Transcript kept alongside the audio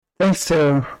Thanks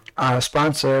to our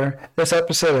sponsor, this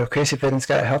episode of Crazy Fitness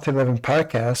Guy Healthy Living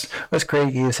Podcast was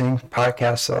created using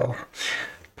Podcastle.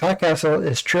 Podcastle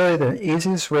is truly the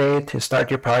easiest way to start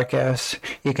your podcast.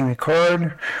 You can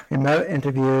record remote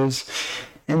interviews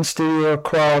in studio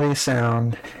quality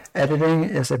sound. Editing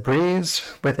is a breeze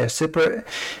with a super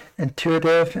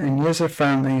intuitive and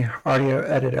user-friendly audio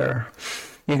editor.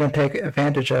 You can take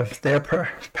advantage of their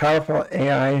powerful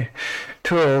AI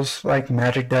tools like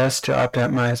Magic Desk to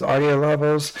optimize audio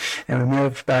levels and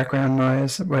remove background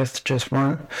noise with just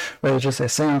a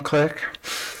single click.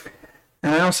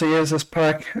 And I also use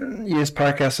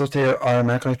Podcastle to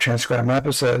automatically transcribe my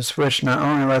episodes, which not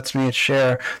only lets me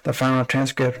share the final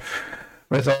transcript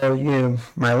with all you,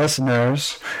 my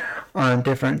listeners, on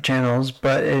different channels,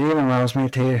 but it even allows me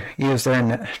to use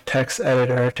their text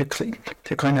editor to clean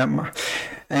up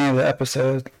any of the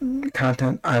episode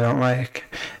content I don't like,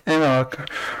 and I'll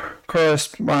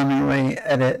correspondingly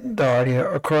edit the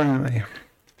audio accordingly.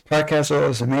 Podcastle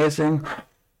is amazing,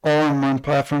 all-in-one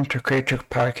platform to create your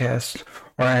podcast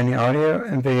or any audio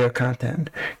and video content.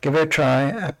 Give it a try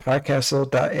at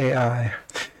podcastle.ai.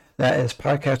 That is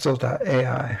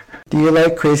podcastle.ai. Do you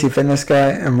like Crazy Fitness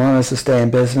Guy and want us to stay in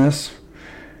business?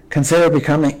 Consider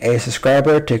becoming a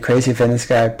subscriber to Crazy Fitness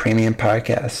Guy Premium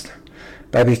Podcast.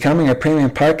 By becoming a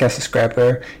premium podcast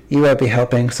subscriber, you will be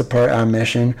helping support our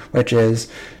mission, which is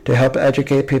to help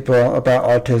educate people about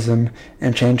autism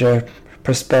and change their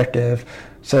perspective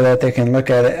so that they can look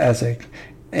at it as a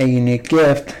unique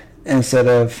gift instead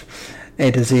of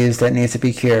a disease that needs to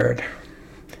be cured.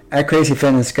 At Crazy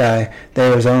Fitness Guy,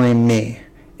 there is only me,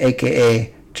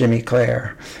 aka Jimmy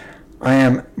Clare. I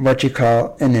am what you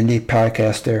call an indie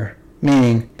podcaster,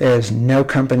 meaning there is no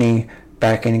company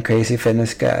backing Crazy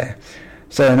Fitness Guy.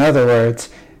 So in other words,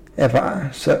 if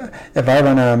I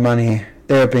run out of money,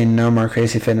 there will be no more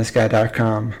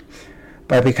CrazyFitnessGuy.com.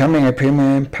 By becoming a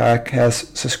premium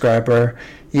podcast subscriber,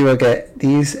 you will get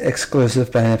these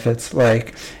exclusive benefits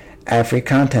like ad-free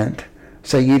content,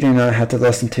 so you do not have to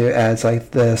listen to ads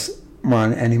like this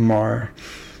one anymore.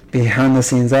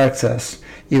 Behind-the-scenes access.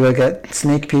 You will get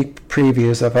sneak peek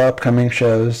previews of upcoming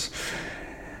shows,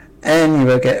 and you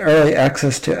will get early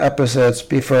access to episodes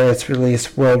before it's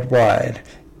released worldwide.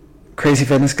 Crazy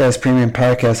Fitness Guy's premium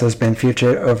podcast has been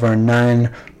featured over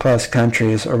 9+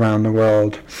 countries around the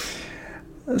world.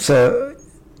 So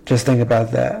just think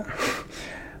about that.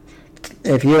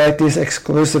 If you like these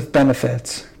exclusive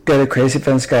benefits, go to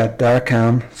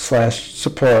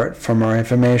crazyfitnessguy.com/support for more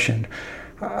information.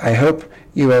 I hope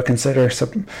you will consider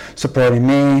supporting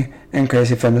me and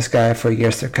Crazy Fitness Guy for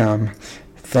years to come.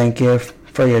 Thank you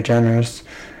for your generous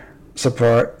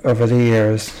support over the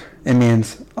years. It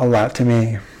means a lot to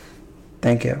me.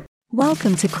 Thank you.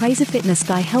 Welcome to Crazy Fitness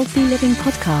Guy Healthy Living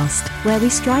Podcast, where we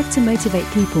strive to motivate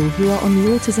people who are on the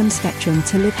autism spectrum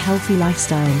to live healthy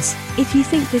lifestyles. If you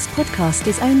think this podcast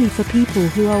is only for people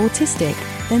who are autistic,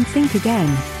 then think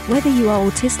again. Whether you are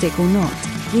autistic or not,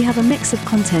 we have a mix of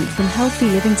content from healthy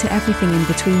living to everything in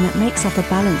between that makes up a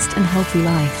balanced and healthy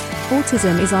life.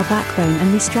 Autism is our backbone,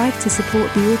 and we strive to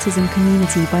support the autism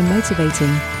community by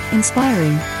motivating,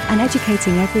 inspiring, and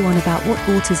educating everyone about what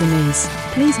autism is.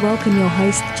 Please welcome your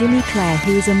host, Jimmy Clare,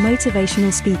 who is a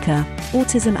motivational speaker,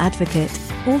 autism advocate,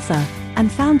 author,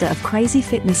 and founder of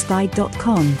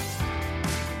CrazyFitnessGuy.com.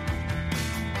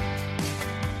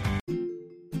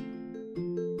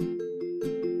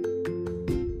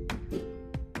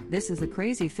 This is the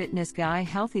Crazy Fitness Guy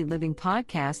Healthy Living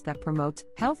Podcast that promotes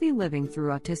healthy living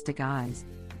through autistic eyes.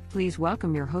 Please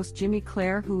welcome your host, Jimmy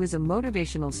Clare, who is a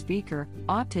motivational speaker,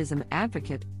 autism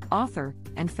advocate, author,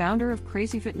 and founder of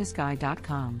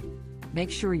CrazyFitnessGuy.com. Make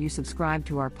sure you subscribe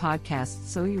to our podcast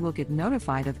so you will get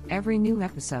notified of every new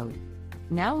episode.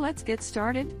 Now let's get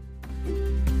started.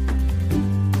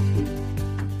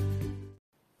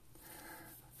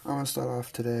 I want to start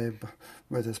off today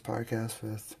with this podcast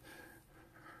with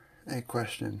a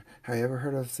question. Have you ever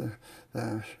heard of the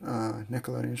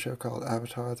Nickelodeon show called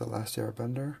Avatar: The Last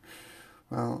Airbender?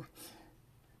 Well,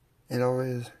 it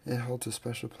holds a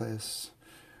special place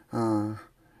in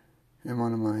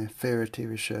one of my favorite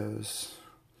TV shows.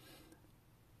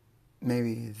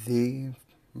 Maybe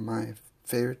my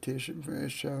favorite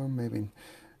TV show. Maybe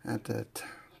at the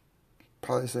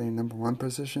probably say number one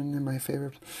position in my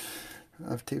favorite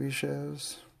of TV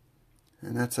shows,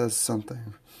 and that says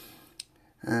something.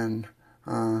 And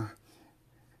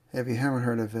if you haven't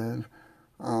heard of it,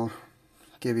 I'll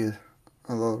give you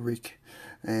a little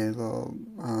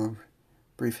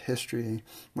brief history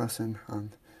lesson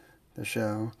on the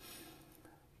show.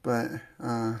 But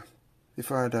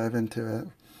before I dive into it,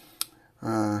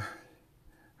 I'll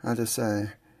just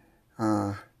say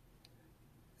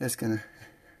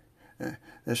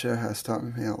this show has taught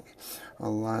me a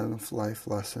lot of life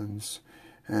lessons,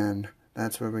 and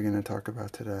that's what we're going to talk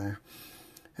about today.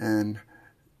 And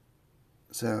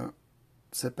so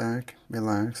sit back,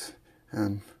 relax,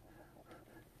 and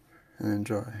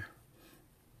enjoy.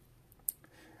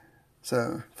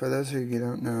 So, for those of you who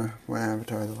don't know what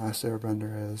Avatar: The Last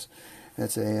Airbender is,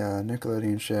 it's a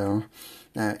Nickelodeon show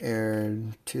that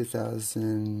aired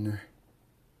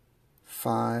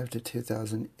 2005 to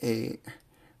 2008.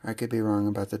 I could be wrong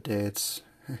about the dates.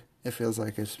 It feels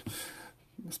like it's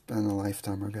been a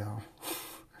lifetime ago.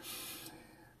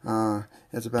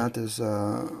 It's about this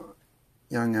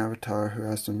young avatar who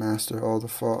has to master all the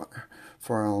four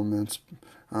elements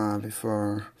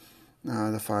before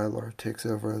the Fire Lord takes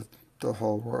over the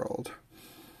whole world.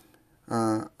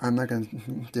 I'm not going to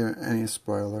do any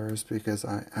spoilers because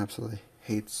I absolutely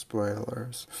hate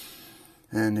spoilers,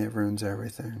 and it ruins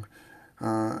everything.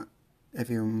 If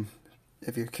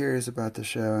you're curious about the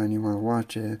show and you want to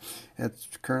watch it, it's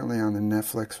currently on the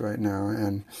Netflix right now,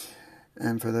 and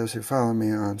for those who follow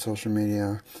me on social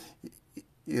media,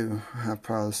 you have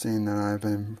probably seen that I've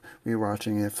been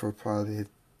rewatching it for probably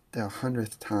the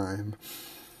 100th time.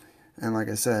 And like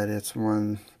I said, it's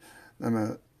an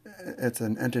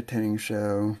entertaining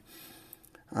show.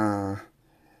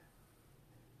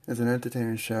 It's an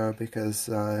entertaining show because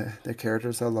the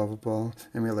characters are lovable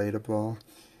and relatable.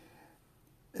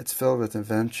 It's filled with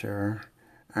adventure,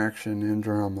 action, and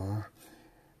drama.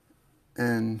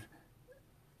 And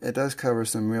it does cover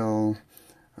some real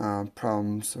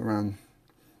problems around,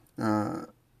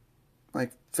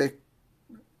 like fake.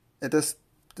 It does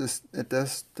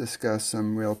discuss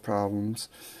some real problems,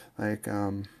 like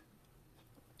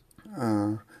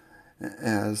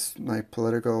as like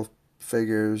political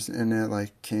figures in it,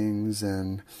 like kings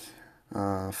and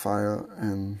fire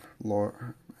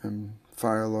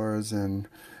lords and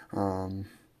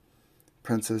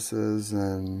princesses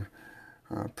and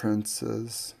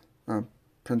princes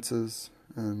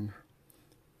and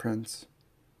prince,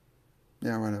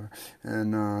 yeah, whatever,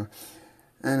 and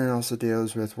it also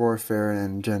deals with warfare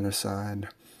and genocide,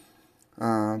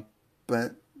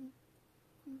 but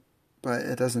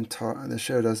it doesn't talk. The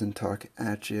show doesn't talk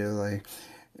at you like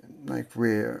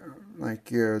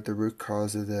you're the root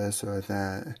cause of this or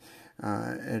that.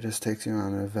 It just takes you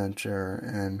on an adventure,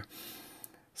 and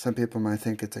some people might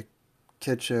think it's a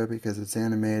kid show because it's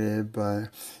animated, but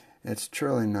it's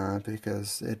truly not,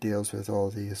 because it deals with all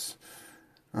these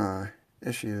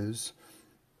issues.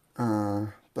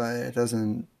 But it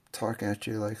doesn't talk at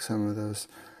you like some of those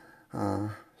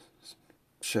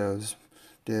shows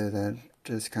do that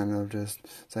just kind of just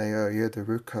say, oh, you're the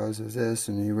root cause of this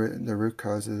and you're the root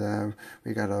cause of that.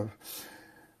 We gotta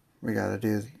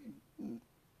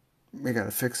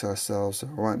fix ourselves or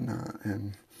whatnot.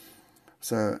 And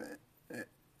so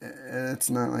it's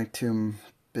not like too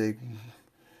big.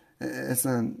 It's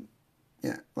not,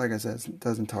 yeah, like I said, it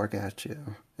doesn't talk at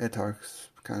you. It talks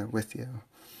kind of with you.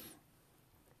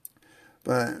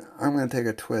 But I'm going to take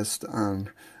a twist on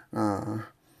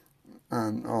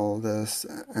all of this,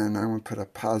 and I'm going to put a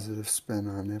positive spin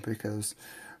on it, because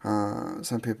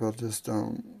some people just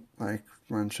don't like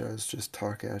when shows just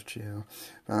talk at you.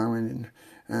 But I mean,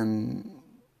 and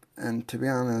to be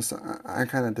honest, I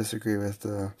kind of disagree with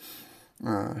the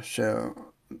show,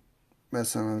 with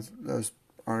some of those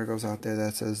articles out there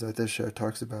that says that this show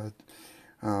talks about,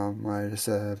 like I just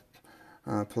said,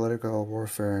 political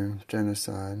warfare and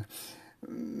genocide.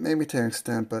 Maybe to an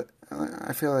extent, but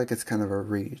I feel like it's kind of a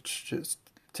reach, just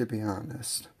to be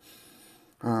honest.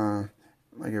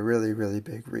 Like a really, really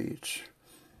big reach.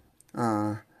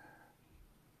 But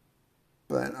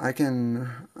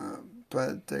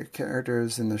but the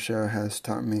characters in the show has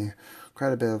taught me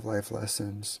quite a bit of life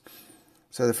lessons.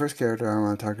 So the first character I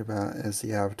want to talk about is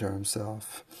the Avatar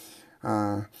himself.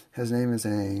 His name is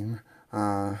Aang,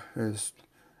 who's...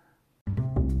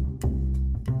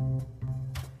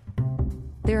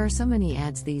 There are so many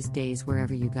ads these days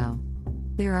wherever you go.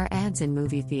 There are ads in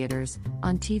movie theaters,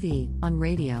 on TV, on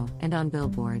radio, and on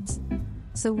billboards.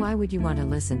 So why would you want to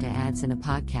listen to ads in a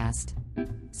podcast?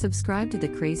 Subscribe to the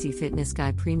Crazy Fitness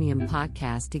Guy Premium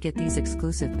Podcast to get these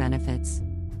exclusive benefits.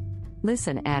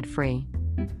 Listen ad-free.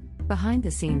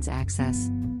 Behind-the-scenes access.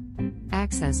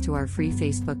 Access to our free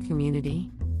Facebook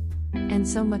community. And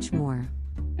so much more.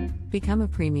 Become a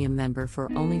premium member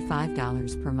for only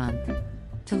 $5 per month.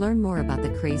 To learn more about the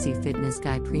Crazy Fitness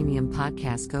Guy Premium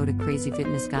Podcast, go to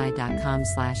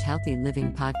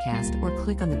crazyfitnessguy.com/healthylivingpodcast or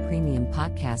click on the Premium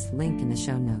Podcast link in the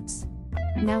show notes.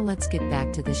 Now let's get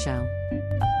back to the show.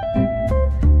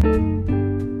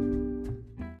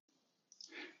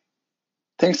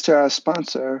 Thanks to our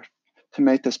sponsor, to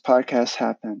make this podcast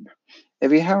happen.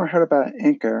 If you haven't heard about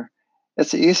Anchor,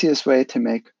 it's the easiest way to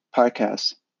make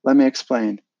podcasts. Let me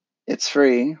explain. It's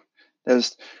free.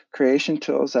 There's creation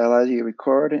tools that allow you to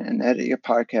record and edit your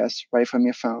podcast right from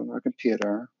your phone or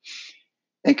computer.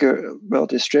 Anchor will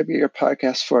distribute your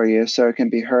podcast for you so it can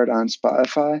be heard on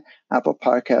Spotify, Apple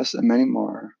Podcasts, and many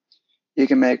more. You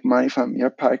can make money from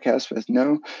your podcast with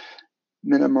no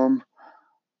minimum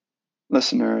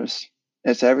listeners.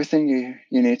 It's everything you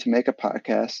need to make a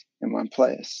podcast in one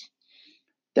place.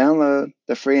 Download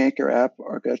the free Anchor app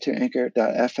or go to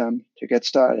anchor.fm to get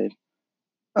started.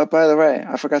 Oh, by the way,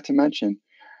 I forgot to mention,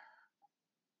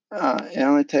 it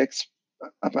only takes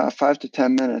about 5 to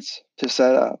 10 minutes to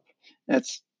set up.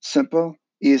 It's simple,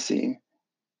 easy,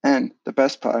 and the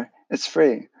best part, it's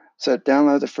free. So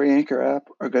download the free Anchor app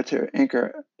or go to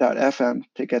anchor.fm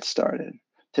to get started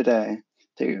today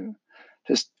to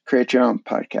just create your own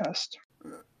podcast.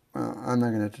 Well, I'm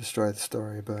not going to destroy the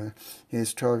story, but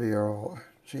he's 12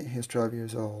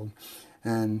 years old,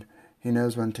 and he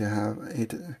knows when to have.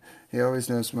 He always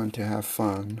knows when to have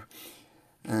fun,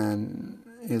 and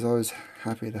he's always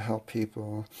happy to help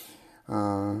people,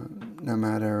 no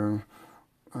matter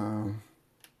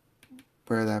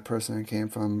where that person came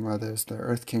from, whether it's the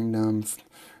Earth Kingdom,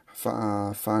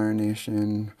 Fire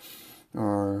Nation,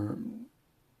 or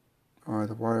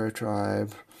the Water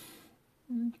Tribe.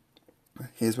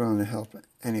 He's willing to help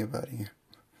anybody,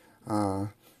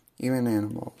 even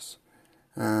animals,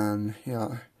 and he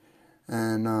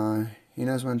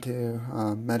knows when to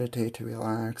meditate, to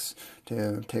relax,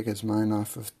 to take his mind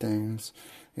off of things.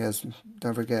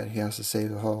 Don't forget, he has to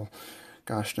save the whole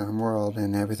gosh darn world,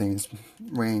 and everything's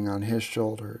weighing on his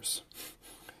shoulders,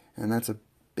 and that's a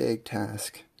big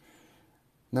task.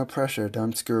 No pressure,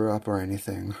 don't screw up or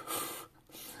anything.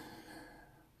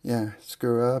 Yeah,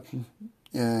 screw up.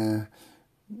 Yeah,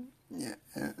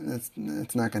 it's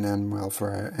not going to end well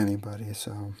for anybody,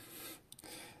 so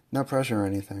no pressure or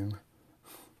anything.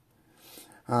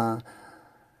 And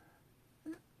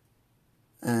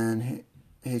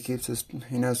he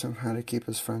knows how to keep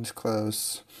his friends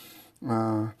close,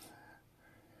 even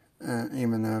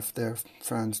if their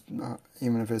friends,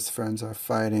 even if his friends are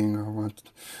fighting or want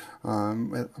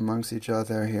amongst each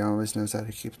other, he always knows how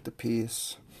to keep the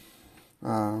peace.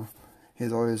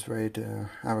 He's always ready to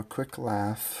have a quick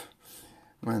laugh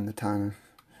when the time,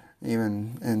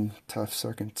 even in tough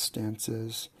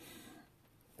circumstances.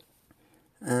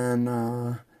 And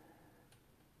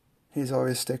he's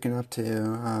always sticking up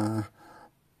to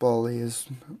bullies,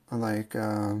 like,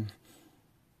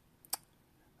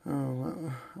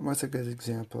 what's a good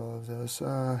example of this?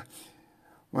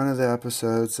 One of the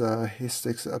episodes, he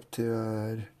sticks up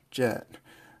to Jet,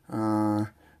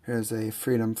 who's a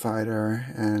freedom fighter,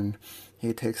 and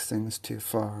he takes things too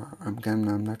far. I'm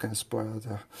not going to spoil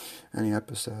any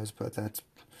episodes, but that's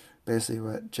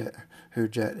basically who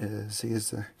Jet is.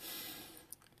 He's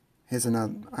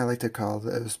another. I like to call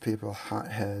those people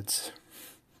hotheads.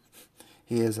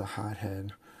 He is a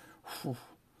hothead. Whew.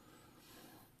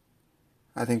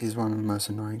 I think he's one of the most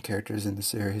annoying characters in the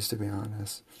series, to be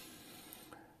honest.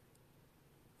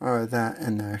 Or that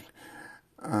and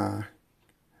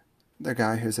the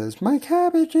guy who says, "My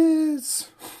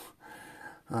cabbages!"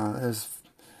 I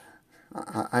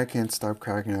can't stop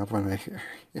cracking up when I hear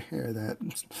that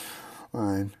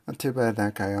line. Too bad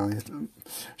that guy only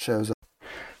shows up.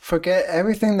 Forget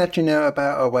everything that you know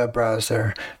about a web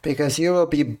browser, because you will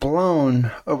be blown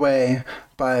away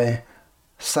by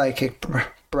Psychic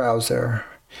Browser.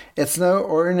 It's no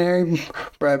ordinary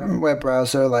web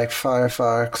browser like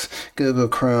Firefox, Google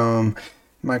Chrome,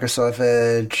 Microsoft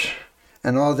Edge,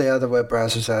 and all the other web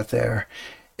browsers out there.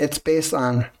 It's based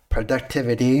on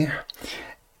productivity,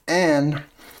 and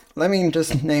let me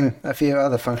just name a few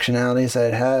other functionalities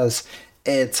that it has.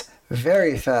 It's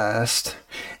very fast.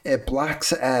 It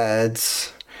blocks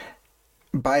ads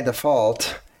by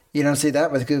default. You don't see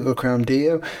that with Google Chrome, do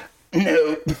you?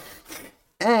 Nope.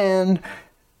 And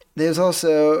there's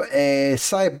also a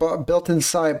built-in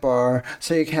sidebar,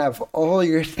 so you can have all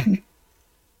your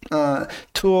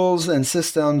tools and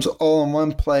systems all in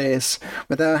one place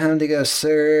without having to go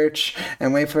search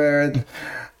and wait for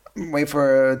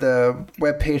the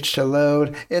web page to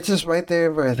load. It's just right there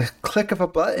with a click of a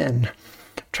button.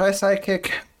 Try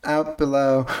Sidekick out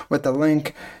below with the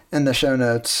link in the show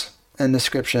notes and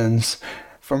descriptions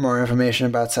for more information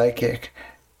about Sidekick.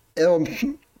 It'll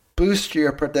boost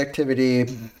your productivity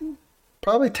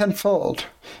probably tenfold,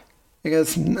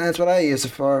 because that's what I use it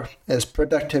for, is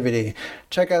productivity.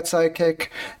 Check out Sidekick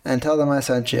and tell them I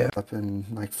sent you. Up in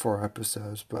like 4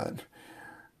 episodes, but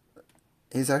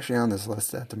he's actually on this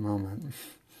list at the moment.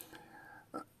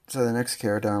 So the next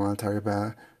character I want to talk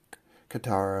about,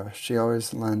 Katara. She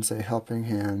always lends a helping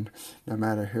hand, no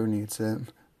matter who needs it.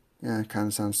 Yeah, it kind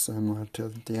of sounds similar to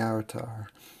the Avatar.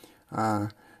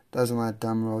 Doesn't let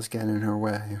dumb rules get in her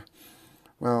way.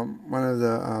 Well, one of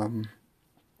the,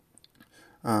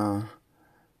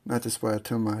 not to spoil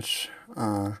too much,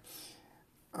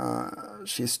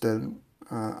 she stood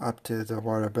up to the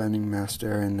waterbending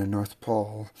master in the North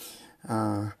Pole,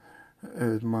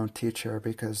 who won't teach her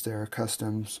because their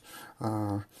customs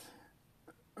only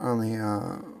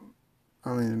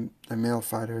the male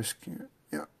fighters,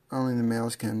 only the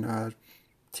males can learn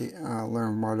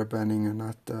waterbending and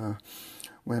not the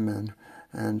women,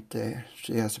 and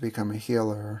she has to become a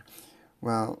healer.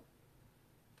 Well,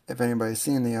 if anybody's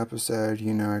seen the episode,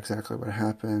 you know exactly what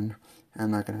happened.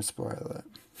 I'm not going to spoil it.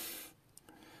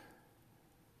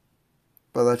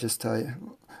 But let's just tell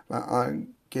you, I'll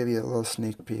give you a little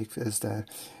sneak peek, is that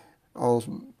all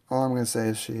I'm going to say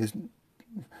is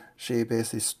she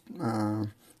basically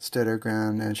stood her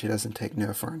ground, and she doesn't take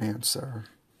no for an answer.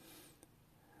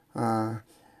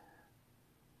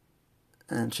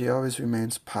 And she always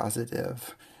remains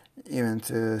positive, even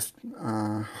through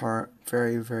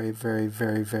very, very, very,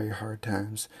 very, very hard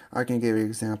times. I can give you an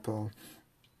example.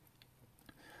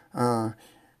 In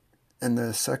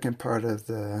the second part of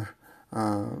the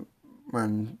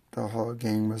when the whole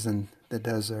gang was in the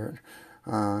desert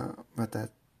with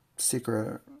that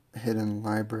secret hidden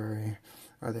library,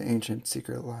 or the ancient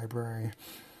secret library,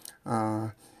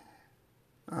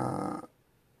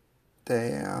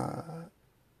 they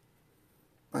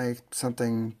like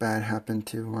something bad happened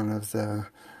to one of the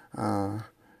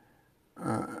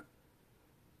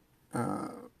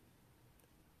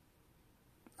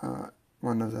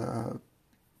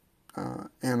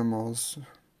animals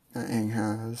that Aang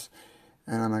has,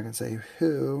 and I'm not going to say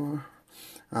who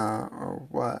or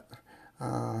what,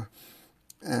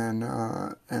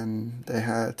 and they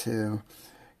had to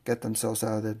get themselves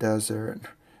out of the desert,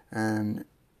 and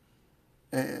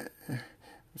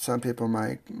some people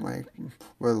might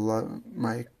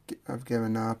have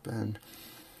given up, and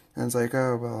it's like,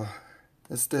 oh well,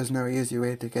 there's no easy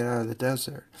way to get out of the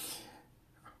desert,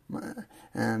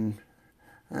 and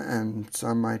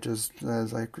some might just say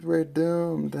like, we're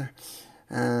doomed,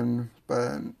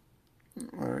 but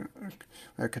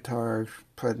Katara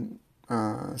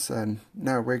said,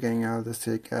 no, we're getting out of this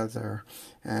together,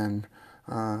 and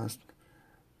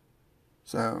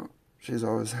so she's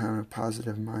always having a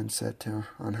positive mindset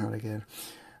on how to get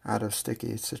out of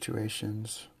sticky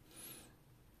situations.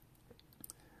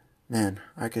 Man,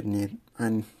 I could use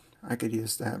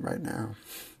that right now.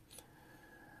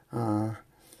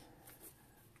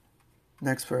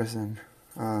 Next person,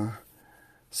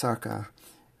 Sokka.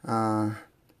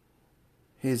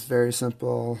 He's very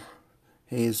simple.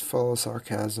 He's full of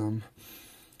sarcasm.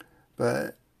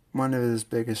 But one of his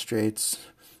biggest traits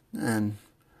and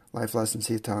life lessons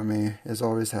he taught me is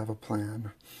always have a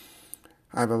plan.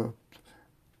 I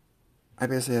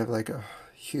basically have like a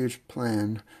huge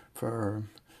plan for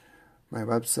my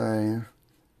website,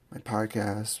 my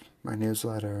podcast, my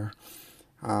newsletter,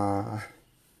 my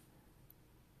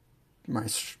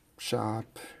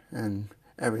shop, and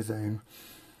everything.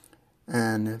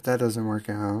 And if that doesn't work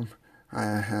out, I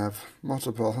have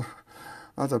multiple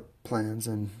other plans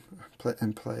in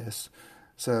place.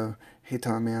 So he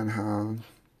taught me on how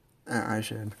I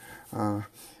should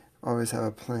always have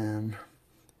a plan,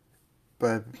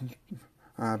 but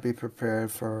be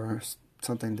prepared for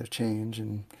something to change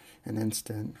in an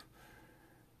instant.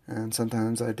 And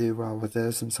sometimes I do well with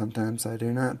this, and sometimes I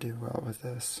do not do well with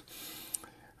this.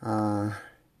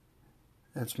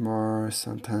 It's more,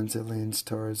 sometimes it leans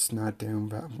towards not doing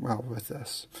well with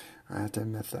this. I have to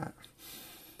admit that.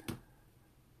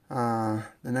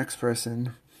 The next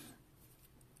person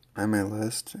on my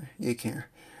list, that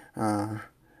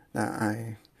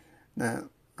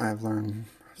I've learned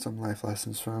some life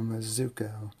lessons from, is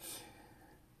Zuko.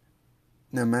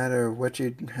 No matter what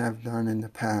you have done in the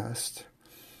past,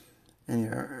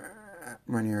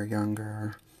 when you're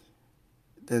younger,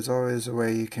 there's always a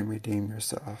way you can redeem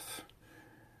yourself.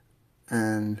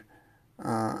 And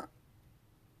I'm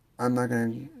not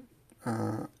going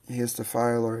to... he is the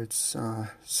Fire Lord's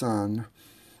son,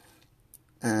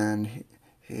 and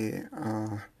he's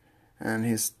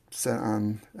set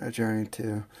on a journey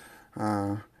to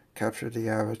capture the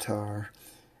Avatar,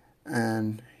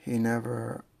 and he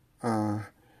never...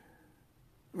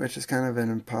 which is kind of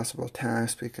an impossible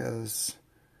task because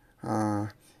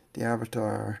the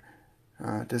Avatar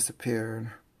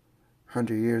disappeared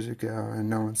 100 years ago, and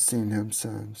no one's seen him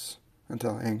since,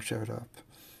 until Aang showed up.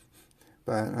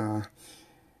 But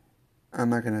I'm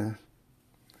not going to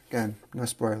again, no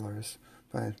spoilers,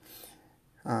 but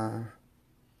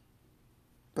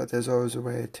there's always a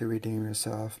way to redeem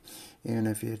yourself, even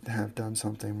if you have done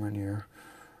something when you're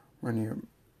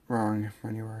wrong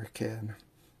when you were a kid,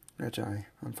 which I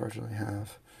unfortunately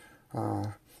have.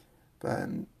 But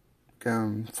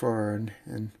going forward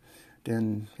and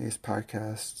doing these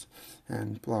podcasts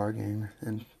and blogging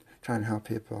and trying to help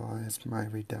people is my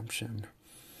redemption.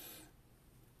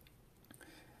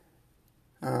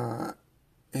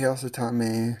 He also taught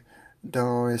me, don't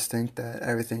always think that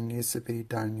everything needs to be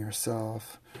done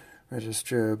yourself, which is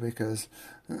true because,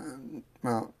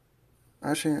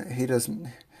 actually he doesn't.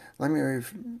 I'm going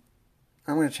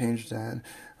to change that.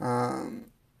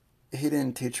 He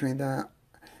didn't teach me that.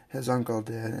 His uncle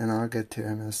did, and I'll get to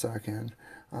him in a second.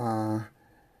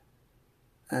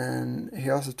 And he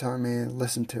also taught me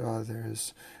listen to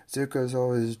others. Zuko's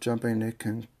always jumping to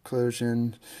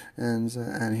conclusions,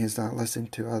 and he's not listening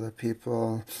to other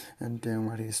people and doing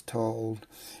what he's told.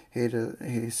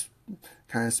 He's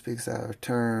kind of speaks out of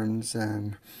terms,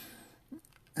 and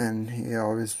he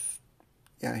always,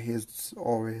 he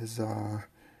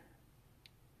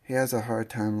has a hard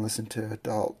time listening to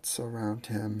adults around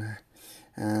him,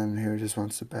 and who just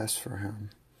wants the best for him.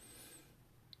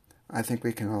 I think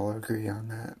we can all agree on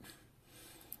that,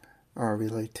 or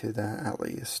relate to that at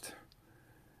least.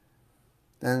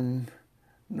 Then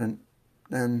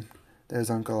there's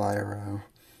Uncle Iroh.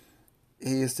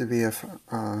 He used to be a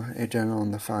general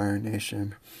in the Fire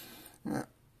Nation,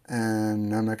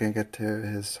 and I'm not going to get to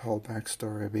his whole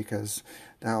backstory because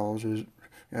that will just,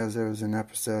 as there was an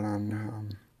episode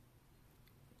on,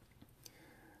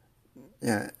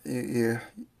 you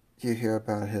hear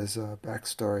about his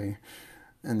backstory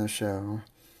in the show,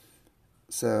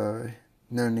 so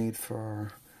no need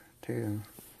to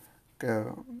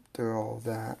go through all of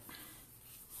that.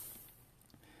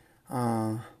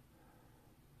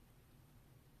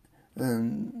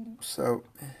 And so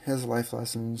his life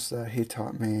lessons that he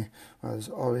taught me was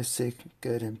always seek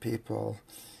good in people,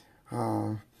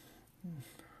 and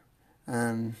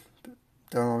don't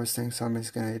always think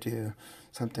somebody's going to do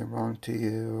something wrong to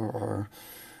you, or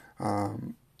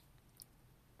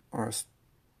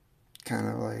kind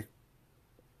of like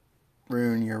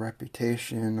ruin your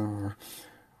reputation or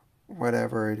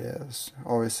whatever it is.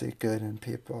 Always see good in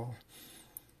people.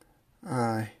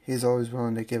 He's always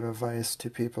willing to give advice to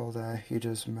people that he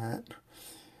just met.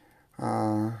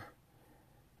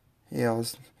 He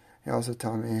also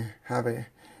taught me have a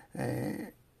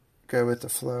go with the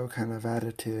flow kind of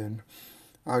attitude.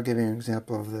 I'll give you an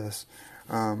example of this.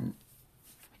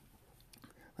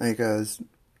 He goes,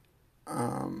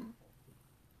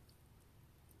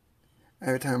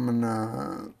 every time when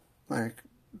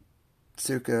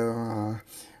Zuko,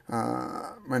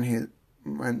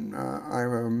 when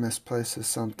Iroh misplaces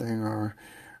something, or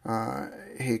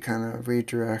he kind of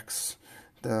redirects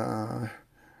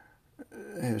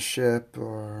his ship,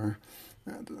 or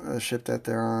the ship that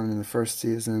they're on in the first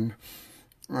season,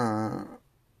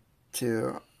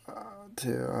 to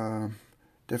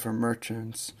different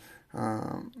merchants,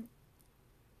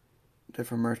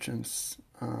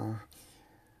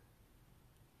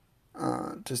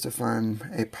 just to find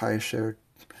a pie share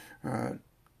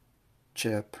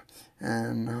chip,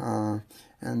 and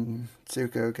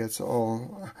Zuko gets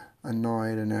all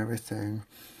annoyed and everything.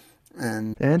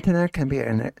 And the internet can be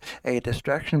a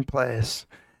distraction place.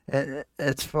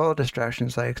 It's full of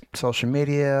distractions like social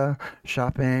media,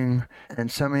 shopping,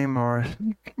 and so many more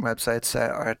websites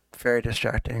that are very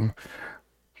distracting,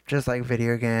 just like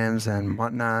video games and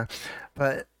whatnot.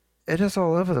 But it is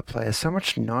all over the place. So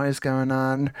much noise going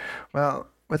on. Well,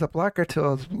 with a blocker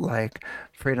tool like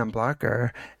Freedom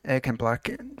Blocker, it can block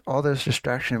all those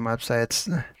distraction websites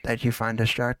that you find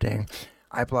distracting.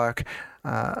 I block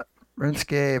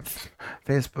RuneScape,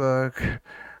 Facebook,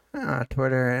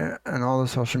 Twitter, and all the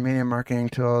social media marketing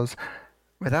tools.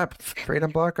 Without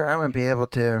Freedom Blocker, I wouldn't be able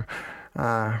to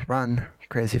run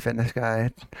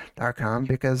CrazyFitnessGuy.com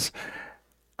because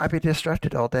I'd be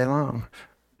distracted all day long.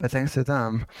 But thanks to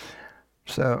them,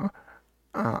 so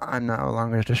I'm no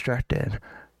longer distracted.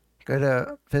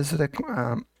 Visit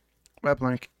the web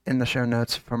link in the show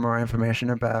notes for more information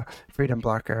about Freedom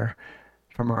Blocker,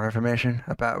 for more information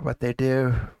about what they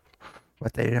do,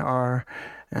 what they are,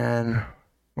 and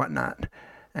whatnot.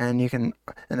 And you can,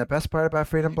 and the best part about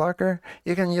Freedom Blocker,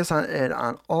 you can use it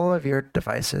on all of your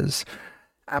devices: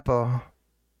 Apple,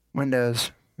 Windows,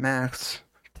 Macs,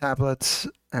 tablets,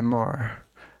 and more.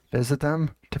 Visit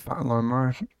them to learn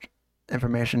more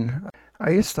information.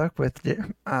 Are you stuck with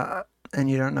and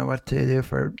you don't know what to do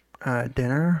for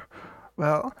dinner?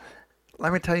 Well,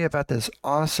 let me tell you about this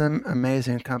awesome,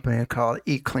 amazing company called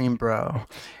Eat Clean Bro.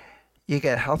 you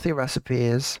get healthy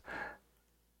recipes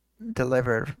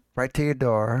delivered right to your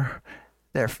door.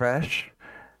 They're fresh.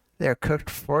 They're cooked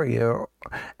for you.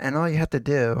 And all you have to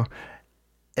do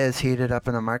is heat it up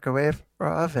in a microwave or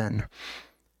oven.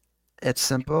 It's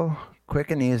simple,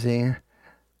 quick and easy,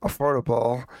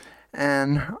 affordable,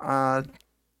 and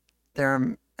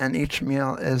each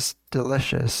meal is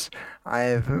delicious.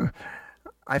 I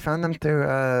found them through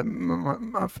Tiger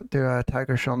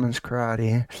Schulman's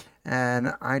Karate,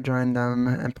 and I joined them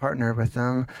and partnered with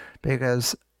them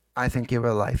because I think you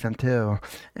will like them too.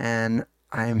 And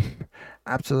I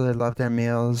absolutely love their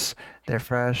meals. They're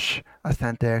fresh,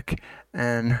 authentic,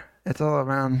 and it's all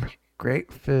around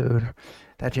great food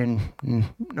that you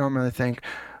normally think,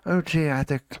 oh gee,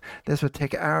 this would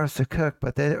take hours to cook,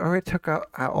 but they already took out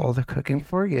all the cooking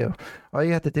for you. All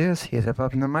you have to do is heat it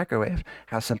up in the microwave.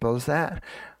 How simple is that?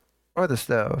 Or the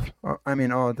stove, or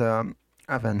the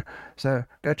oven. So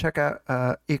go check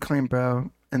out Eat Clean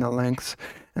Bro in the links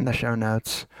in the show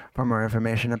notes for more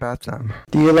information about them.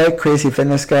 Do you like Crazy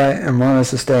Fitness Guy and want us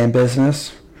to stay in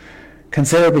business?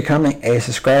 Consider becoming a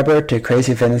subscriber to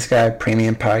Crazy Fitness Guy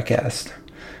Premium Podcast.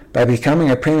 By becoming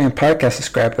a premium podcast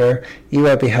subscriber, you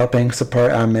will be helping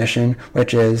support our mission,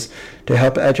 which is to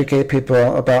help educate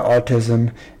people about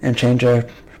autism and change their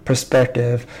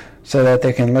perspective so that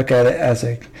they can look at it as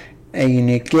a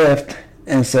unique gift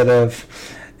instead of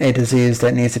a disease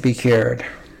that needs to be cured.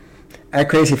 At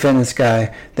Crazy Fitness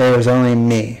Guy, there is only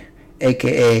me,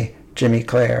 aka Jimmy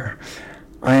Clare.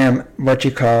 I am what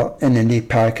you call an indie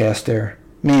podcaster,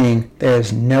 meaning there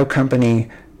is no company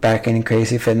backing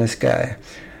Crazy Fitness Guy.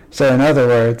 So in other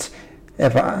words,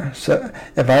 if I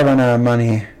run out of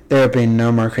money, there will be no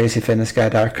more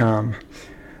CrazyFitnessGuy.com.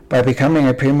 By becoming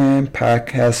a premium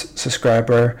podcast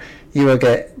subscriber, you will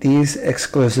get these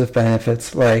exclusive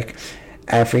benefits like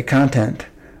ad-free content,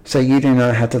 so you do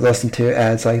not have to listen to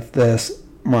ads like this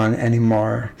one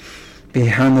anymore.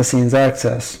 Behind-the-scenes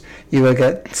access. You will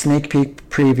get sneak peek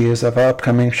previews of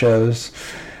upcoming shows,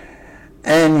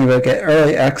 and you will get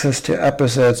early access to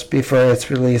episodes before it's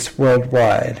released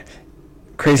worldwide.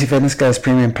 Crazy Fitness Guy's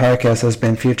premium podcast has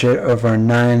been featured over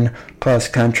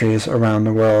 9+ countries around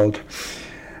the world.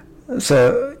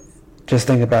 So just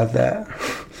think about that.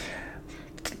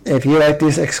 If you like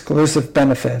these exclusive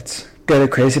benefits, go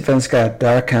to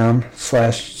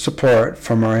crazyfitnessguy.com/support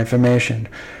for more information.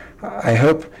 I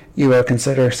hope you will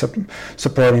consider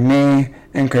supporting me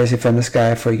and Crazy Fitness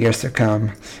Guy for years to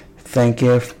come. Thank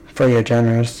you for your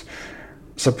generous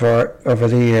support over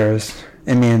the years.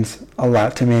 It means a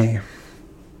lot to me.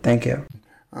 Thank you.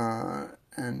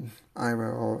 And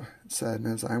Ira said,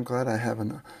 I'm glad I have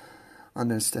an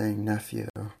understanding nephew.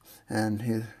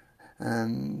 And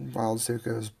while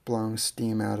Zuko's blowing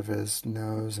steam out of his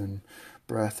nose and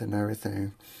breath and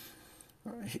everything,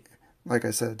 like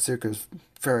I said, Zuko's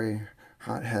very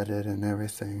hot-headed and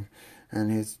everything,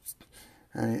 and he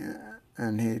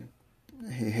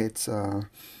hates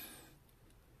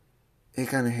he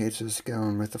kind of hates just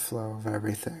going with the flow of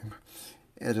everything.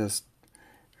 So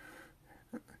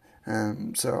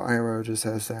Iroh just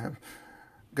has that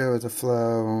go with the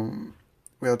flow.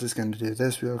 We're just going to do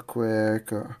this real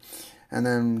quick, and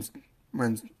then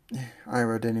when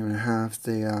Iroh didn't even have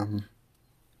the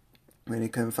when he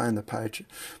couldn't find the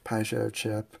Pai Sho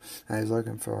chip that he's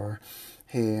looking for,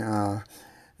 he's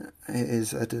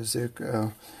at the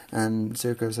Zuko, and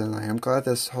Zuko said, I'm glad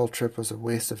this whole trip was a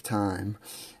waste of time.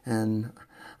 And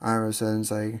Iroh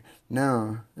says,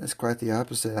 no, it's quite the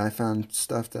opposite. I found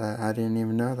stuff that I didn't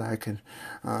even know that I could,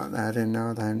 that I didn't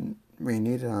know that we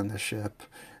needed on the ship.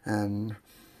 And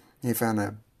he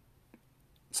found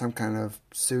some kind of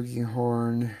Sugi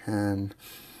horn and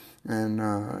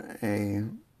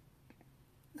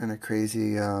a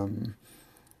crazy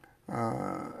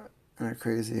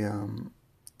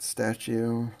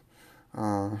statue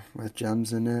with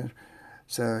gems in it.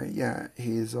 So yeah,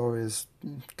 he's always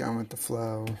gone with the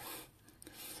flow.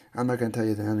 I'm not going to tell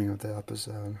you the ending of the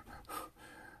episode.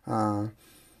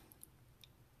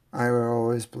 Ira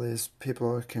always believes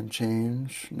people can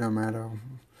change no matter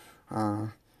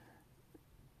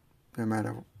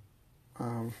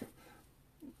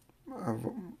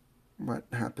what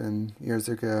happened years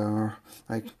ago.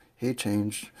 Like, he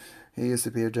changed. He used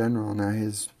to be a general, now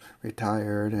he's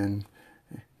retired, and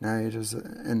now he's just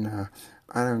in a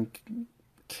I don't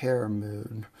care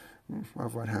mood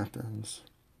of what happens.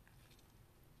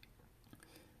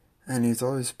 And he's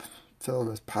always filled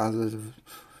with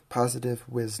positive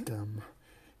wisdom.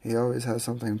 He always has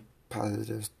something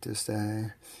positive to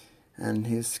say, and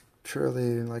he's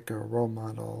truly like a role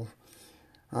model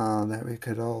that we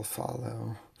could all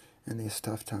follow in these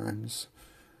tough times.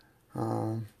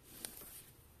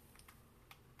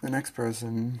 the next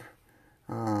person,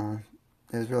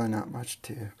 there's really not much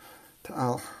to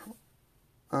well,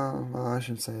 I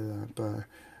shouldn't say that, but,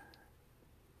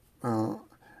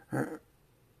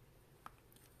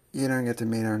 you don't get to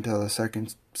meet her until the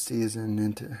second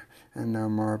season and know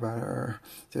more about her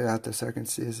throughout the second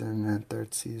season and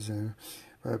third season.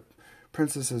 But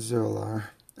Princess Azula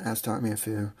has taught me a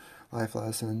few life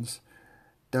lessons.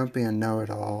 Don't be a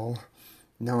know-it-all.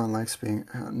 No one likes being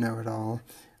a know-it-all.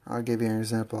 I'll give you an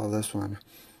example of this one.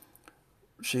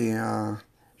 She's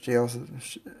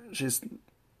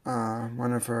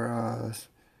one of her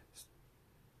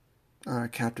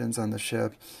captains on the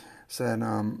ship said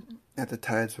that the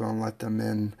tides won't let them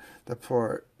in the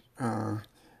port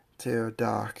to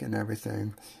dock and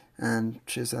everything. And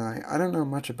she said, I don't know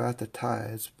much about the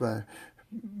tides, but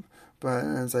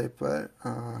it's like, but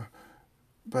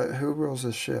who rules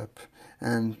the ship?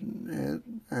 And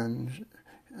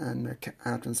the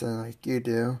captain said, like, you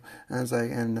do. And it's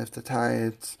like, and if the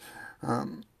tides,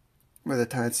 where the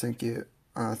tides sink, you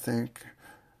think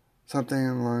something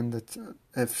along that,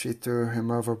 if she threw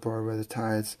him overboard with the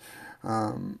tides,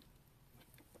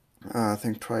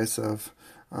 think twice of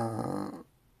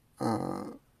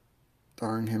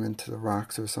throwing him into the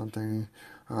rocks or something.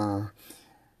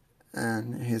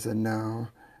 And he said no.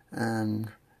 And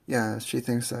yeah, she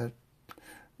thinks that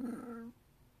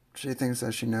she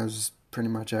knows pretty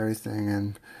much everything,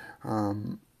 and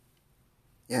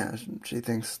yeah, she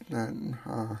thinks that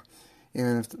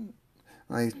even if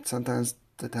sometimes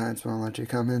the tides won't let you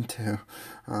come into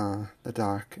the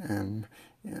dock,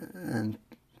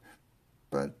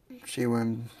 but she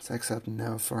wouldn't accept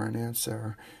no for an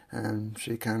answer, and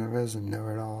she kind of is a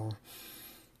know-it-all.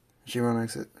 She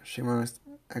won't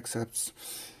accept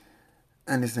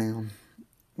anything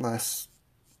less,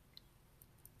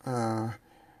 and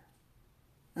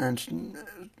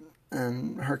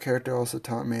her character also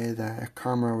taught me that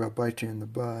karma will bite you in the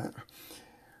butt.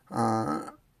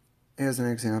 Here's an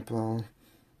example.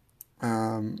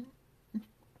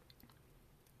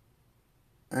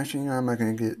 Actually, I'm not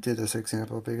going to do this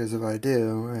example, because if I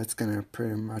do, it's going to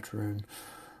pretty much ruin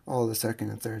all the second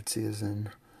and third season.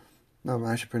 No,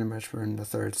 actually pretty much ruin the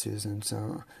third season, so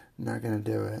I'm not going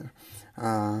to do it.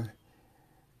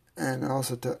 And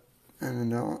also,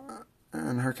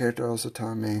 and her character also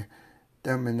taught me,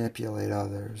 don't manipulate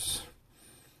others.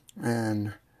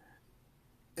 And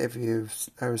if you've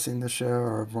ever seen the show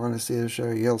or want to see the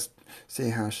show, you'll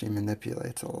see how she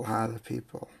manipulates a lot of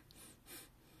people.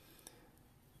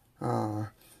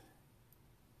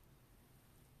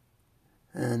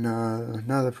 And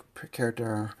another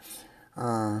character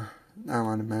I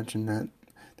want to mention that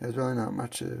there's really not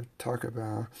much to talk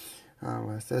about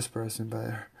with this person, but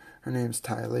her name's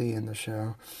Ty Lee in the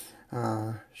show.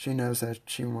 She knows that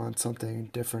she wants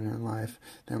something different in life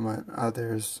than what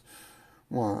others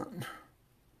want.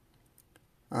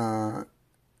 I'm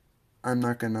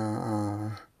not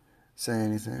gonna say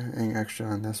anything extra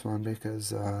on this one,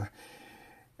 because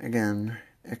again,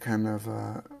 it kind of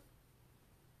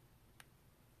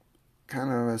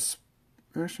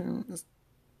actually,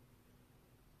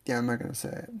 yeah, I'm not gonna say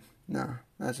it. No,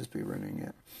 I'll just be ruining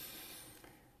it.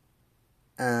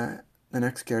 The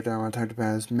next character I want to talk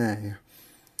about is May.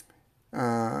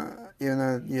 Even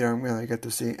though you don't really get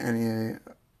to see any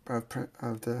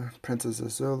of the Princess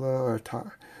Azula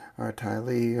or Ty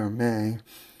Lee or May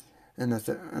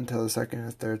until the second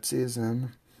and third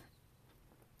season,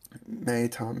 May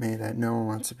taught me that no one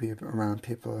wants to be around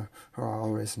people who are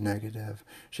always negative.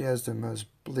 She has the most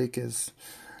bleakest,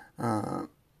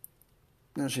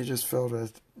 she's just filled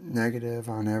with negative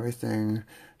on everything.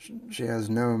 She has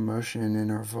no emotion in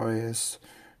her voice.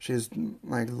 She's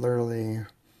like literally,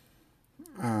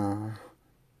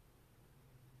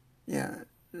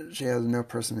 she has no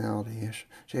personality.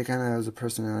 She kind of has the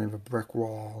personality of a brick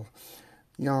wall.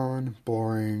 Yawn,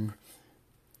 boring,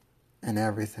 and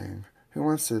everything. Who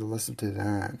wants to listen to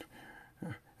that?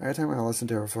 Every time I listen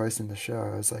to her voice in the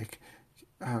show, it's like,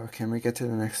 oh, can we get to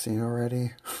the next scene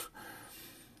already?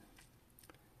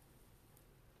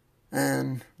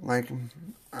 And, like,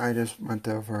 I just went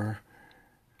over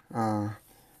the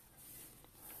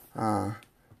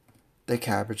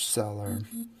cabbage seller,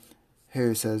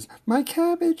 who says, my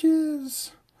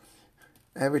cabbages!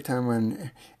 Every time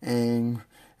when Aang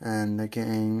and the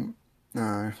gang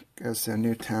goes to a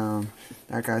new town,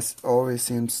 that guy always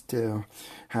seems to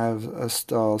have a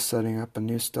stall, setting up a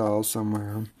new stall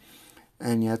somewhere,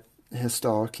 and yet his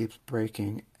stall keeps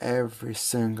breaking every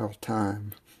single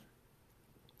time.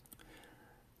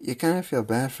 You kind of feel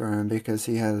bad for him, because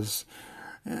he has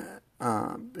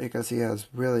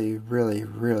really, really,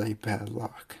 really bad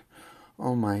luck.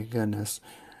 Oh my goodness.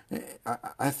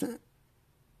 I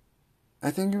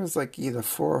think it was like either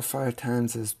 4 or 5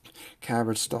 times his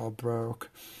cabbage stall broke,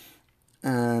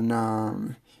 and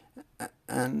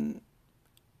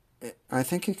I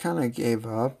think he kind of gave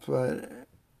up, but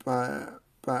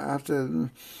after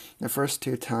the first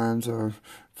 2 times, or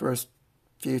first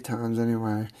few times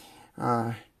anyway,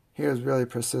 he was really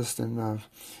persistent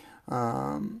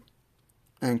and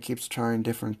keeps trying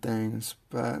different things.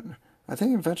 But I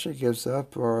think eventually gives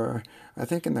up, or I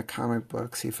think in the comic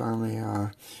books he finally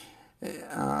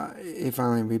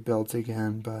rebuilds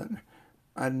again. But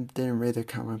I didn't read the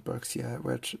comic books yet,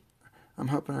 which I'm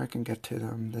hoping I can get to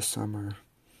them this summer.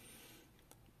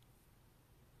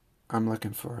 I'm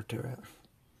looking forward to it.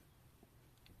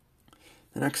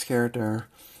 The next character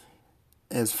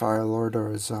is Firelord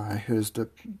Ozai, who's the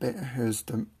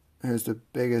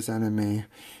biggest enemy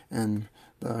in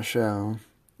the show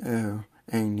who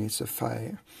Aang needs to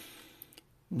fight.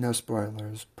 No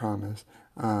spoilers, promise.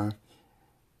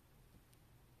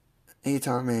 He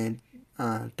taught me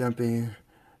don't be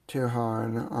too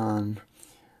hard on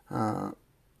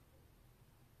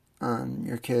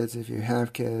your kids if you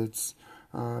have kids,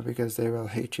 because they will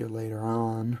hate you later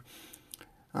on.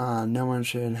 No one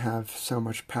should have so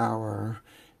much power,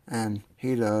 and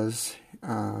he does,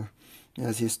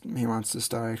 as he wants to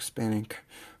start expanding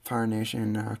Fire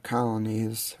Nation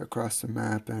colonies across the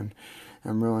map and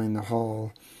ruling the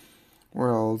whole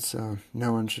world, so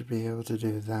no one should be able to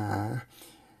do that.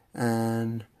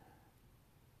 And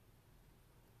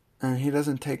he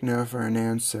doesn't take no for an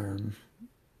answer.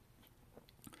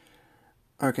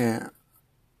 Okay,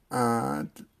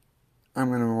 I'm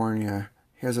going to warn you.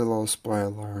 Here's a little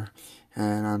spoiler,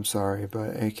 and I'm sorry,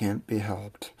 but it can't be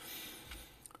helped.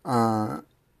 He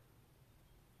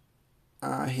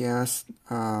asked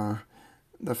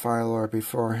the Fire Lord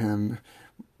before him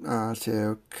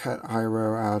to cut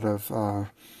Iroh out of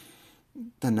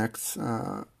the next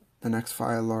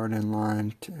Fire Lord in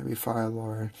line to be Fire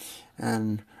Lord,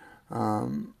 and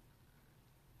the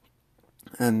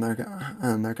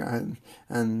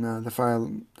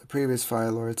previous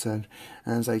Fire Lord said,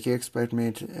 and it's like, you expect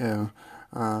me to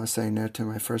say no to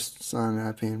my first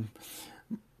son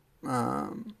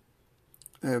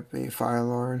be Fire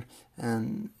Lord?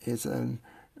 And he said,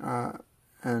 and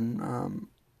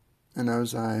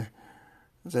Ozai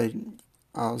said,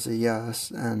 I'll say yes,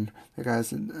 and the guy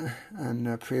said, and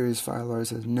the previous Fire Lord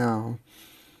said no.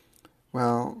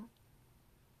 Well,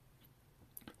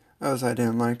 Ozai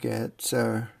didn't like it,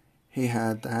 so he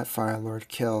had that Fire Lord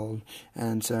killed,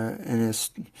 and so in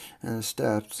his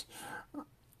steps,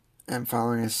 and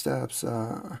following his steps,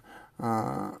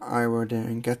 Iroh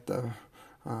didn't get the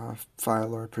Fire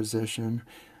Lord position.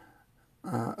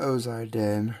 Ozai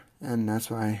did, and that's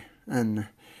why, and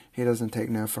he doesn't take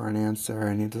no for an answer,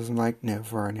 and he doesn't like no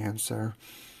for an answer,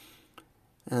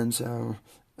 and so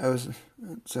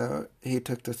he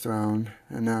took the throne,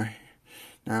 and now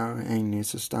Aang needs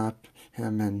to stop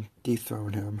him and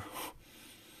dethrone him.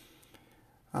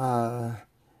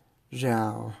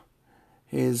 Zhao.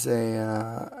 He's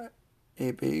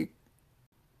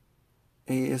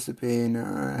he used to be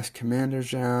as Commander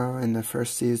Zhao in the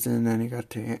first season, then he got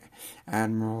to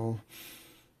Admiral.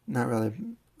 Not really,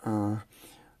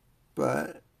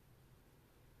 but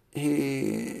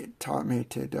he taught me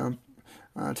to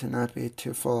not be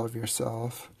too full of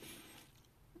yourself.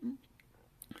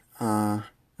 I'll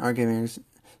give you an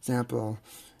example.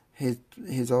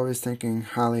 He's always thinking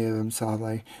highly of himself,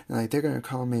 like they're gonna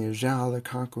call me Zhao the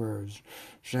Conqueror,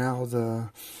 Zhao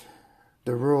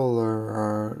the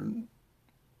ruler,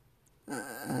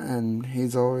 and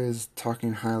he's always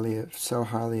talking so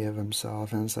highly of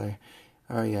himself, and it's like,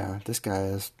 oh yeah, this guy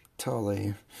is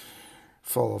totally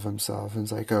full of himself, and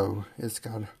it's like, oh,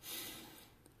 and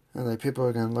like, people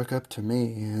are gonna look up to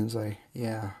me, and it's like,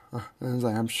 yeah, and it's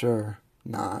like, I'm sure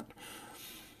not.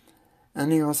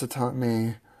 And he also taught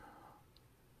me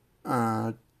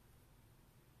don't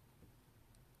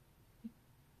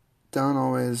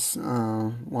always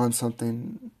want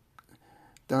something.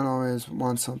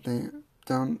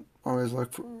 Don't always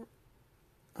look for.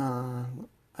 And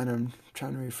I'm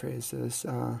trying to rephrase this.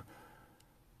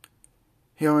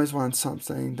 He always wants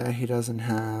something that he doesn't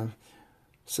have.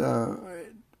 So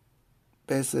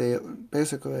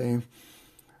basically,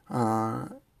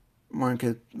 one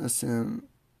could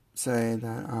say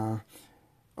that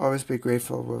always be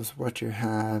grateful with what you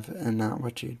have and not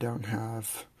what you don't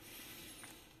have.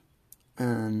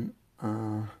 And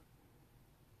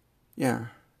yeah,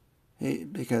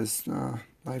 because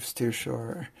life's too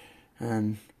short,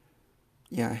 and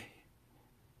yeah,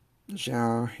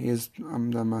 Zhao, he's one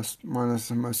of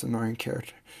the most annoying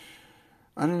characters.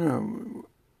 I don't know,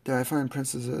 do I find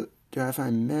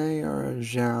Mei or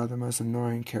Zhao the most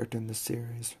annoying character in the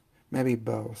series? Maybe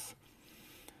both.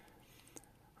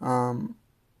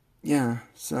 Yeah,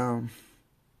 so...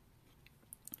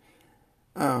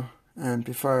 Oh, and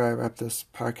before I wrap this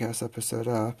podcast episode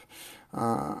up,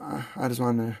 I just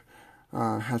want to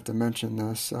have to mention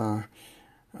this.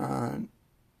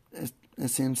 It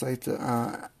seems like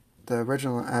the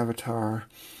original Avatar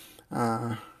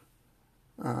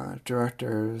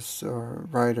directors or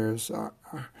writers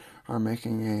are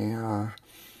making a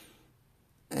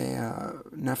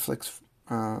Netflix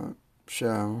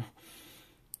show,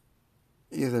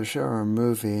 either show or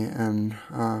movie, and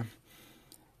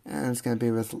it's going to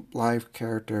be with live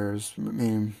characters. I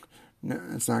mean,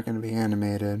 it's not going to be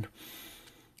animated,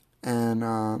 and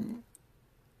I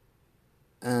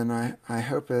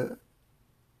hope it.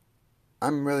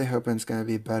 I'm really hoping it's going to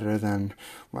be better than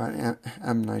what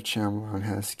M. Night Shyamalan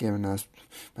has given us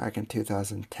back in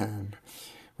 2010,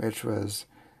 which was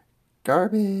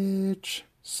garbage.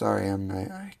 Sorry, M.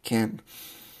 Night.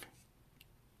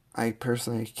 I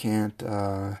personally can't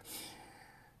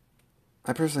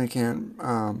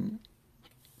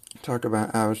talk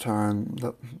about Avatar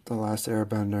and the Last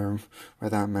Airbender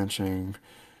without mentioning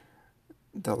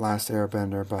The Last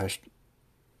Airbender by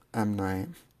M. Night.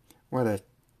 What a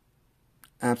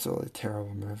absolutely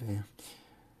terrible movie.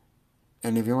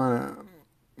 And if you want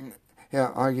to,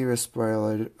 I'll give you a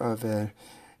spoiler of it.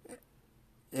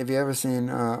 Have you ever seen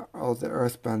all the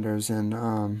Earthbenders in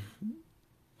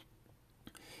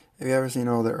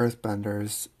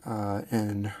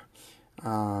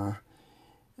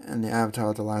in the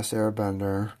Avatar The Last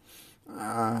Airbender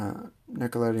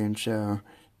Nickelodeon show?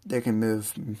 They can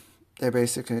move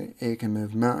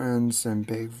mountains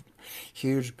and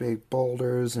huge big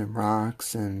boulders and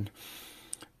rocks and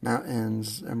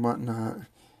mountains and whatnot,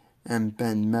 and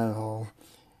bend metal.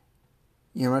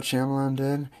 You know what Shyamalan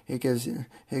did? He gives you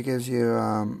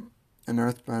an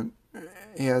earthbend.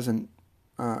 He has an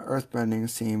earthbending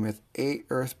scene with 8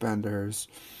 earthbenders,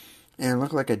 and it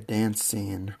looked like a dance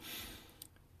scene.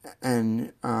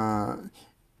 And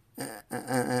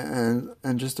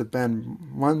just to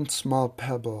bend one small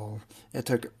pebble, it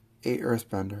took 8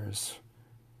 earthbenders.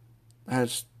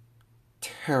 That's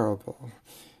terrible.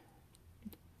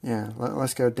 Yeah,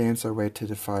 let's go dance our way to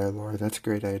the Fire Lord. That's a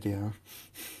great idea.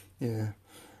 Yeah,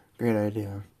 great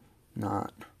idea.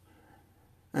 Not.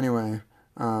 Anyway,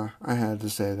 I had to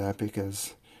say that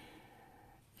because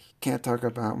you can't talk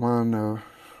about one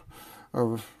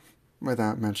or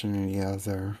without mentioning the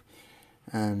other.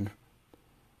 And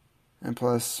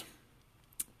plus,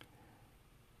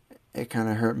 it kind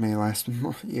of hurt me last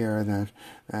year that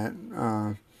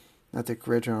the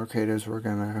original creators were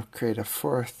going to create a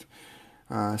 4th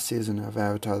season of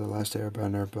Avatar The Last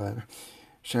Airbender, but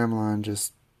Shyamalan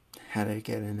just had to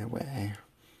get in the way.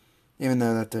 Even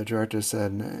though that the director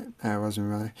said he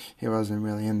wasn't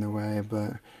really in the way,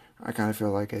 but I kind of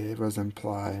feel like it was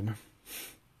implied.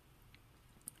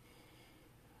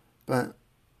 But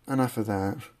enough of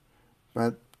that.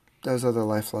 But those are the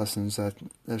life lessons that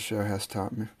this show has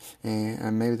taught me.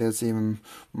 And maybe there's even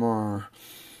more.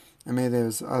 And maybe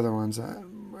there's other ones that,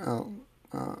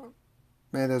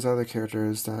 maybe there's other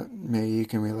characters that maybe you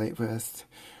can relate with.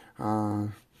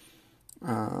 And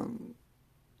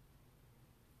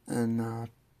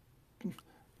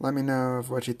let me know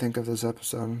of what you think of this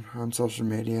episode on social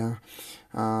media.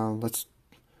 I'm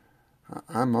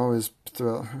always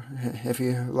thrilled. If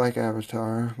you like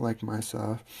Avatar, like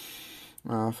myself,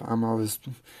 I'm always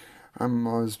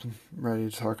ready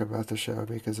to talk about the show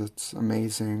because it's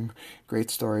amazing,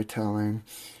 great storytelling,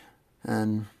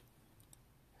 and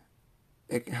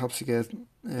it helps you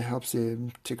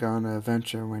to go on an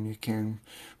adventure when you can't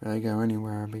really go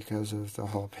anywhere because of the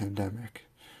whole pandemic,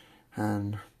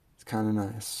 and it's kind of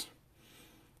nice,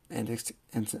 and it's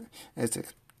an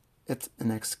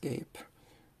escape.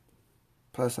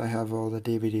 Plus, I have all the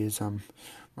DVDs on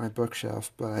my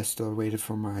bookshelf, but I still waited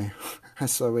for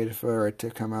it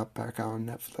to come out back on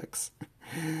Netflix.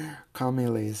 Call me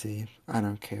lazy, I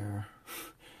don't care,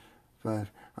 but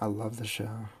I love the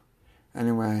show.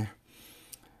 Anyway,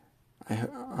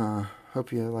 I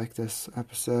hope you like this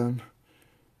episode.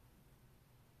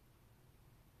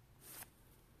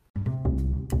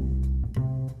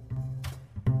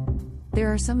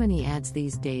 There are so many ads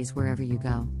these days wherever you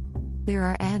go. There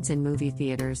are ads in movie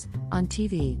theaters, on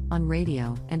TV, on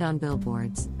radio, and on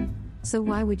billboards. So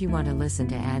why would you want to listen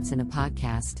to ads in a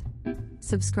podcast?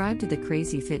 Subscribe to the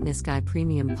Crazy Fitness Guy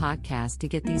Premium Podcast to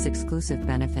get these exclusive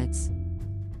benefits.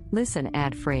 Listen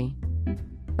ad-free.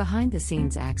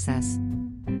 Behind-the-scenes access.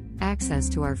 Access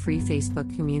to our free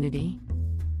Facebook community.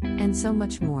 And so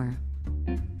much more.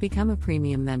 Become a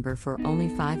premium member for only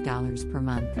 $5 per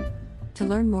month. To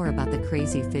learn more about the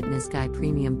Crazy Fitness Guy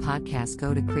Premium Podcast,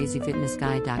 go to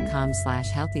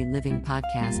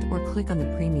crazyfitnessguy.com/healthylivingpodcast or click on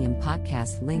the Premium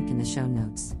Podcast link in the show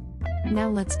notes. Now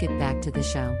let's get back to the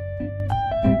show.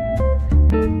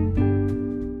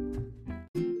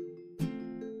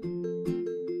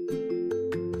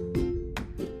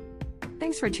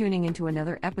 Thanks for tuning into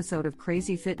another episode of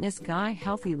Crazy Fitness Guy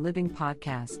Healthy Living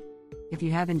Podcast. If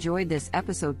you have enjoyed this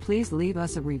episode, please leave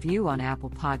us a review on Apple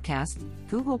Podcasts,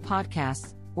 Google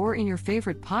Podcasts, or in your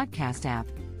favorite podcast app.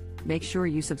 Make sure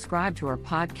you subscribe to our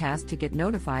podcast to get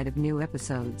notified of new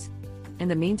episodes. In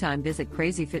the meantime, visit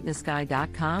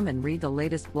CrazyFitnessGuy.com and read the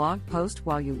latest blog post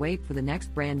while you wait for the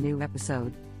next brand new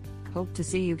episode. Hope to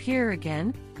see you here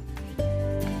again.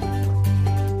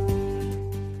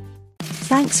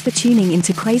 Thanks for tuning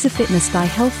into Crazy Fitness Guy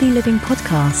Healthy Living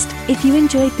Podcast. If you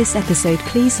enjoyed this episode,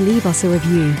 please leave us a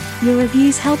review. Your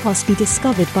reviews help us be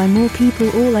discovered by more people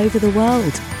all over the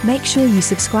world. Make sure you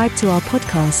subscribe to our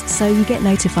podcast so you get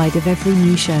notified of every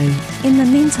new show. In the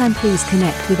meantime, please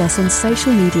connect with us on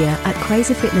social media at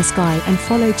Crazy Fitness Guy and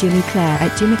follow Jimmy Clare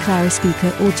at Jimmy Clare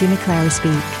Speaker or Jimmy Clare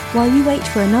Speak. While you wait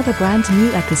for another brand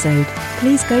new episode,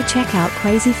 please go check out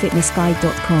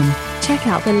CrazyFitnessGuy.com. Check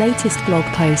out the latest blog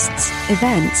posts,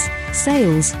 events,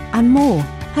 sales, and more.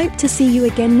 Hope to see you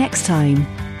again next time.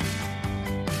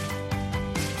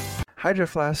 Hydro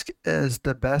Flask is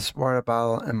the best water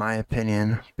bottle in my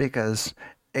opinion because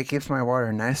it keeps my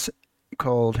water nice,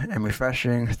 cold, and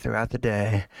refreshing throughout the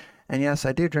day. And yes,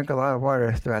 I do drink a lot of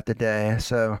water throughout the day,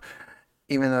 so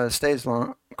even though it stays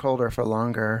colder for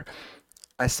longer,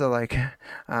 I still like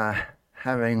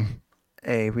having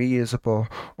a reusable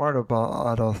water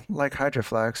bottle like Hydro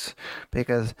Flask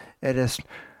because it just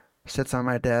sits on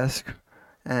my desk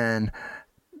and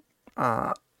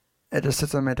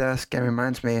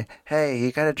reminds me, hey,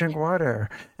 you gotta drink water.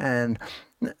 And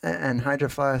Hydro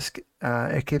Flask,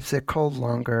 it keeps it cold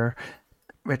longer,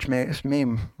 which makes me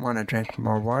want to drink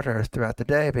more water throughout the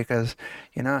day because,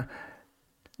 you know,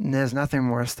 there's nothing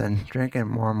worse than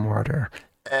drinking warm water.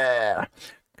 Go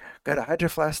to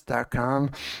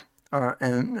hydroflask.com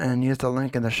and use the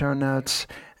link in the show notes.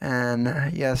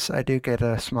 And yes, I do get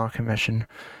a small commission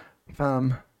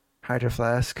from Hydro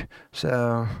Flask,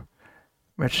 so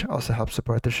which also helps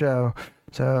support the show.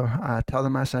 So tell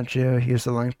them I sent you. Use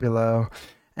the link below,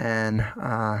 and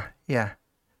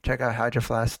check out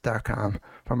hydroflask.com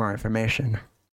for more information.